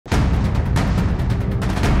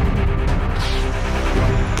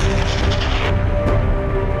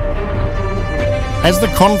As the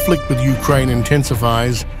conflict with Ukraine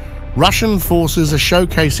intensifies, Russian forces are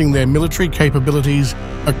showcasing their military capabilities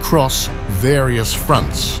across various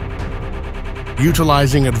fronts.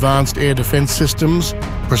 Utilizing advanced air defense systems,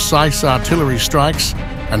 precise artillery strikes,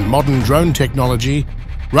 and modern drone technology,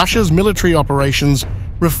 Russia's military operations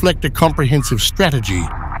reflect a comprehensive strategy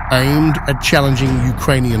aimed at challenging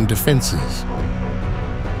Ukrainian defenses.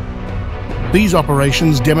 These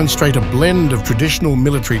operations demonstrate a blend of traditional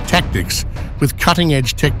military tactics with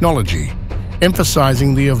cutting-edge technology,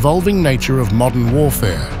 emphasizing the evolving nature of modern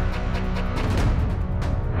warfare.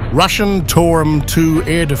 Russian Taurus II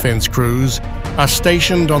air defense crews are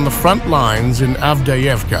stationed on the front lines in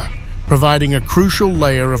Avdeyevka, providing a crucial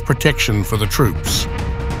layer of protection for the troops.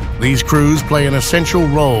 These crews play an essential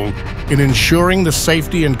role in ensuring the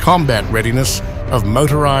safety and combat readiness of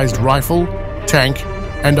motorized rifle, tank,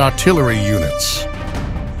 and artillery units.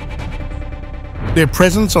 Their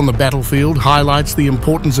presence on the battlefield highlights the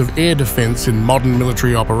importance of air defense in modern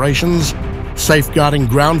military operations, safeguarding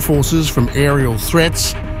ground forces from aerial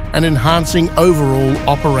threats and enhancing overall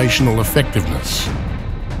operational effectiveness.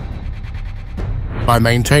 By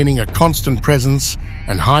maintaining a constant presence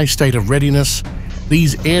and high state of readiness,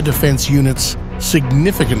 these air defense units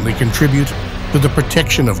significantly contribute to the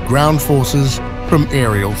protection of ground forces from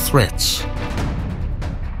aerial threats.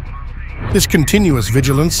 This continuous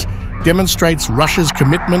vigilance demonstrates Russia's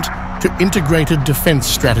commitment to integrated defense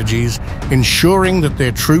strategies, ensuring that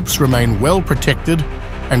their troops remain well protected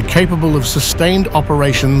and capable of sustained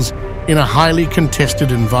operations in a highly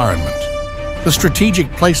contested environment. The strategic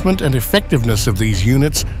placement and effectiveness of these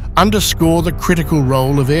units underscore the critical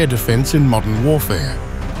role of air defense in modern warfare.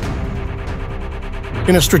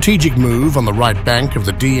 In a strategic move on the right bank of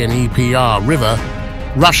the Dnepr River,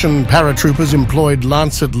 Russian paratroopers employed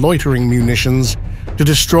Lancet loitering munitions to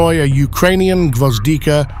destroy a Ukrainian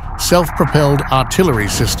Vostok self-propelled artillery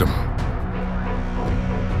system.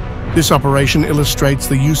 This operation illustrates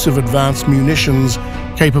the use of advanced munitions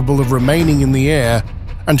capable of remaining in the air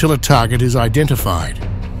until a target is identified,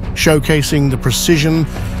 showcasing the precision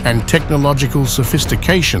and technological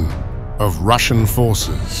sophistication of Russian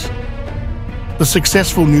forces. The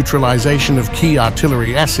successful neutralization of key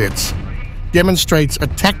artillery assets demonstrates a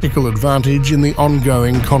tactical advantage in the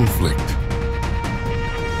ongoing conflict.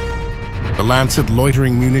 The Lancet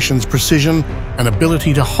loitering munitions' precision and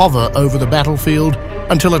ability to hover over the battlefield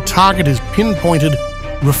until a target is pinpointed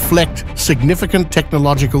reflect significant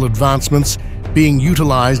technological advancements being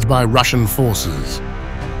utilized by Russian forces.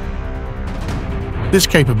 This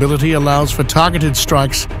capability allows for targeted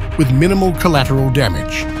strikes with minimal collateral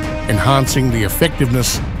damage, enhancing the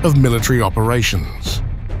effectiveness of military operations.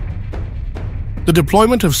 The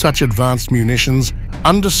deployment of such advanced munitions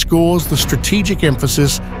underscores the strategic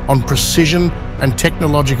emphasis on precision and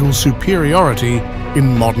technological superiority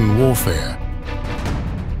in modern warfare.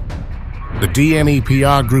 The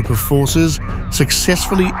Dnepr Group of forces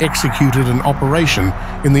successfully executed an operation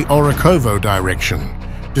in the Orikovo direction,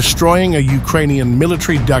 destroying a Ukrainian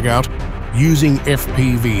military dugout using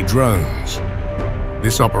FPV drones.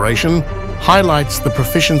 This operation highlights the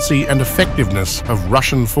proficiency and effectiveness of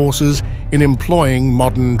Russian forces in employing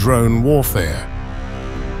modern drone warfare.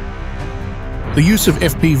 The use of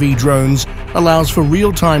FPV drones allows for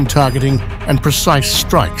real-time targeting and precise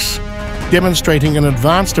strikes, demonstrating an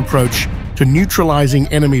advanced approach to neutralizing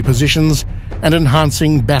enemy positions and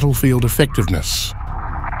enhancing battlefield effectiveness.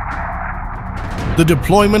 The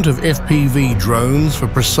deployment of FPV drones for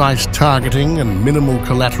precise targeting and minimal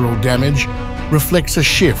collateral damage reflects a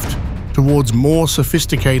shift towards more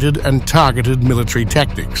sophisticated and targeted military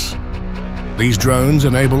tactics. These drones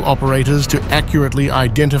enable operators to accurately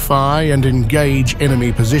identify and engage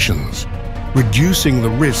enemy positions, reducing the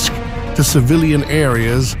risk to civilian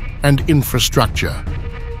areas and infrastructure.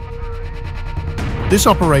 This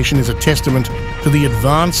operation is a testament to the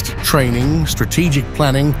advanced training, strategic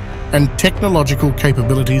planning, and technological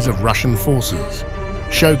capabilities of Russian forces,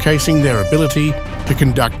 showcasing their ability to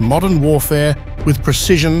conduct modern warfare with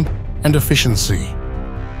precision and efficiency.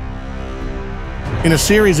 In a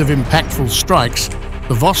series of impactful strikes,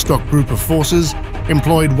 the Vostok Group of forces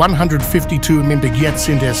employed 152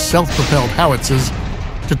 mm self-propelled howitzers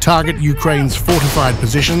to target Ukraine's fortified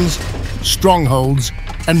positions, strongholds,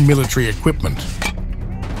 and military equipment.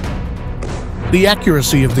 The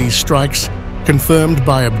accuracy of these strikes, confirmed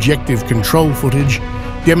by objective control footage,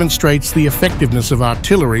 demonstrates the effectiveness of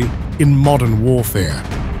artillery in modern warfare.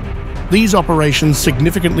 These operations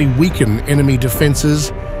significantly weaken enemy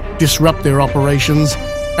defenses, disrupt their operations,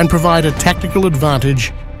 and provide a tactical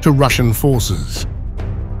advantage to Russian forces.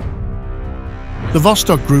 The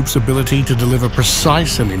Vostok Group's ability to deliver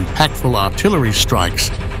precise and impactful artillery strikes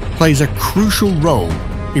plays a crucial role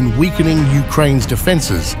in weakening Ukraine's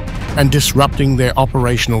defenses and disrupting their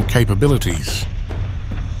operational capabilities.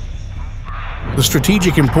 The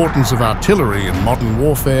strategic importance of artillery in modern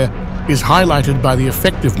warfare is highlighted by the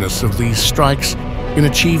effectiveness of these strikes in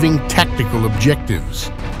achieving tactical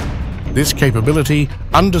objectives. This capability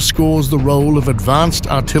underscores the role of advanced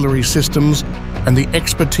artillery systems and the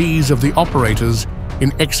expertise of the operators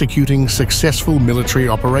in executing successful military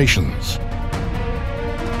operations.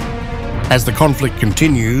 As the conflict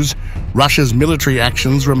continues, Russia's military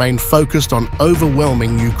actions remain focused on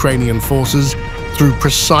overwhelming Ukrainian forces through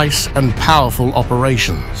precise and powerful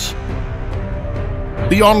operations.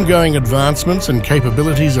 The ongoing advancements and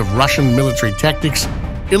capabilities of Russian military tactics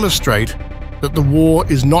illustrate that the war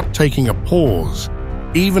is not taking a pause,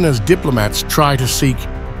 even as diplomats try to seek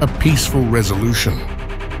a peaceful resolution.